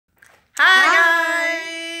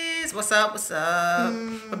Hi guys! What's up? What's up?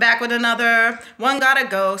 We're back with another one gotta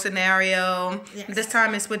go scenario. Yes. This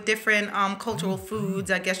time it's with different cultural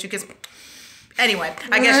foods. I guess you could. Anyway,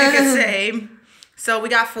 I guess you could say. So we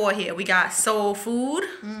got 4 here. We got soul food,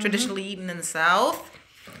 traditionally eaten in the South.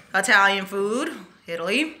 Italian food,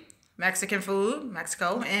 Italy. Mexican food,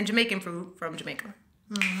 Mexico, and Jamaican food from Jamaica.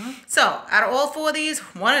 So out of all 4 of these,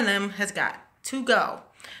 one of them has got to go.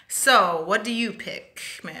 So what do you pick,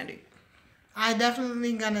 Mandy? I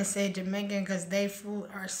definitely gonna say Jamaican because they food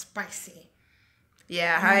are spicy.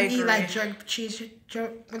 Yeah, I agree. Eat like jerk cheese,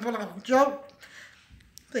 jerk.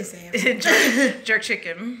 Please say it. jerk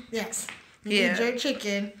chicken. Yes. Yeah. Eat jerk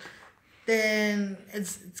chicken, then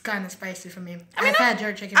it's kind of spicy for me. I mean, I've had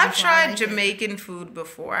jerk chicken. I've before. I tried like Jamaican food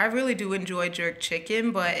before. I really do enjoy jerk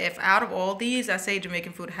chicken, but if out of all these, I say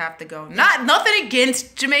Jamaican food have to go. Nothing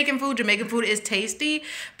against Jamaican food. Jamaican food is tasty,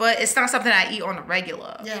 but it's not something I eat on a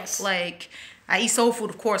regular. Yes. Like I eat soul food,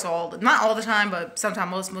 of course, not all the time, but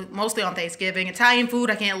sometimes mostly on Thanksgiving. Italian food,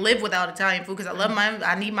 I can't live without Italian food because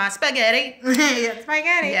I need my spaghetti. Yeah,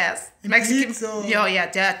 spaghetti. Yes. And Mexican pizza. Yo, yeah,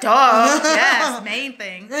 duh. Yes, main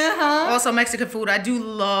thing. Uh-huh. Also Mexican food. I do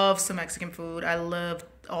love some Mexican food. I love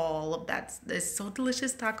all of that. It's so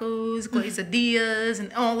delicious. Tacos, quesadillas,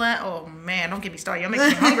 and all that. Oh man, don't get me started. You're making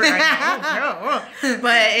me hungry right now. Oh.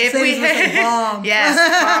 But if we had yes,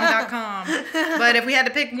 bomb.com. But if we had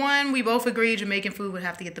to pick one, we both agree Jamaican food would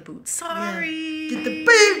have to get the boot. Sorry. Get the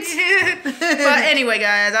boots. But anyway,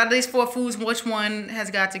 guys, out of these 4 foods, which one has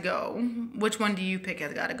got to go? Which one do you pick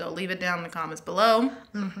has got to go? Leave it down in the comments below.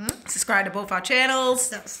 Subscribe to both our channels.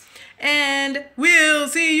 Yes. And we'll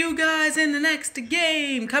see you guys in the next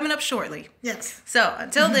game coming up shortly. Yes. So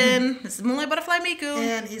until then, this is Moonlight Butterfly Miku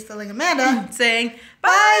And Easterling Amanda saying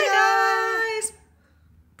bye, guys.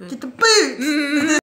 Get the boots.